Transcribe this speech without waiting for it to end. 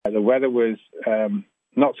weather was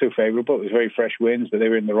not so favorable. It was very fresh winds, but they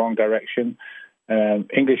were in the wrong direction.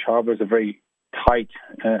 English Harbour is a very tight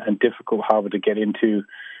and difficult harbour to get into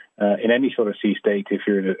in any sort of sea state if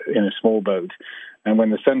you're in a small boat. And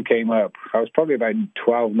when the sun came up, I was probably about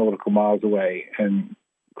 12 nautical miles away and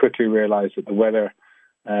quickly realized that the weather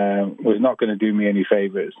was not going to do me any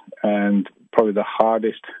favors. And probably the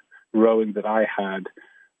hardest rowing that I had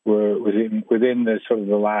was within the sort of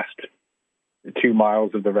the last 2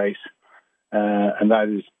 miles of the race. And that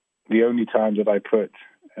is the only time that I put,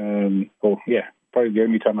 probably the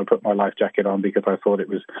only time I put my life jacket on, because I thought it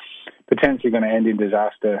was potentially going to end in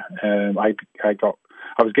disaster. I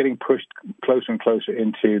was getting pushed closer and closer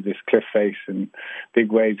into this cliff face and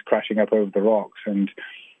big waves crashing up over the rocks. And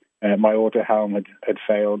my auto helm had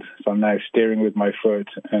failed, so I'm now steering with my foot.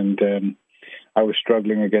 And I was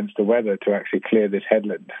struggling against the weather to actually clear this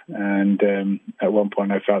headland. And at one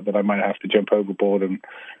point I felt that I might have to jump overboard and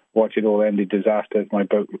watch it all end in disaster as my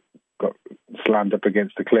boat got slammed up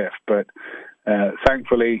against the cliff. But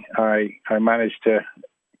thankfully, I managed to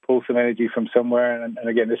pull some energy from somewhere. And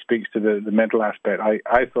again, this speaks to the mental aspect.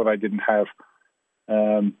 I thought I didn't have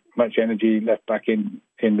much energy left back in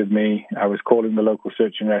with me. I was calling the local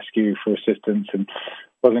search and rescue for assistance and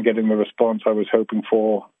wasn't getting the response I was hoping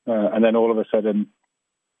for. And then all of a sudden,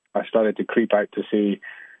 I started to creep out to sea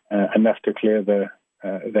enough to clear the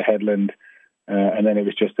headland. And then it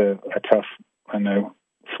was just a tough,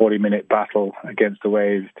 40-minute battle against the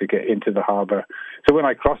waves to get into the harbour. So when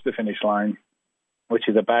I crossed the finish line, which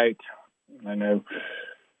is about,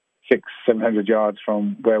 600-700 yards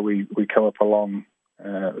from where we come up along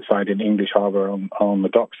side in English Harbour on the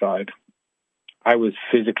dock side, I was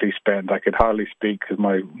physically spent. I could hardly speak because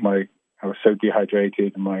I was so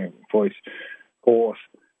dehydrated and my voice hoarse.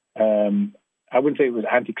 I wouldn't say it was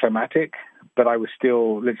anticlimactic, but I was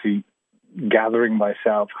still literally gathering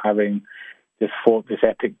myself, having just fought this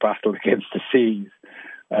epic battle against the seas.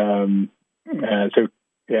 That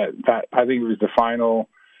I think it was the final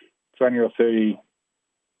 20 or 30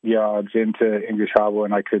 yards into English Harbour,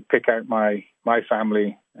 and I could pick out my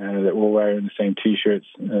family that were wearing the same T-shirts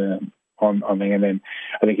on me. And then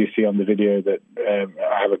I think you see on the video that I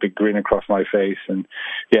have a big grin across my face. And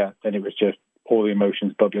then it was just all the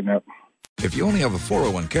emotions bubbling up. If you only have a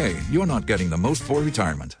 401k, you're not getting the most for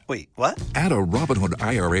retirement. Wait, what? Add a Robinhood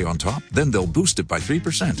IRA on top, then they'll boost it by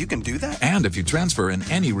 3%. You can do that? And if you transfer in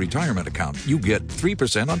any retirement account, you get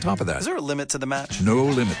 3% on top of that. Is there a limit to the match? No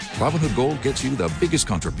limit. Robinhood Gold gets you the biggest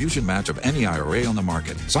contribution match of any IRA on the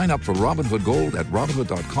market. Sign up for Robinhood Gold at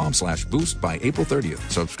Robinhood.com/boost by April 30th.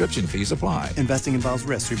 Subscription fees apply. Investing involves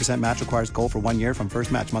risk. 3% match requires gold for 1 year from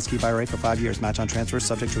first match. Must keep IRA for 5 years. Match on transfers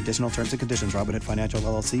subject to additional terms and conditions. Robinhood Financial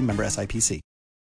LLC, member SIPC.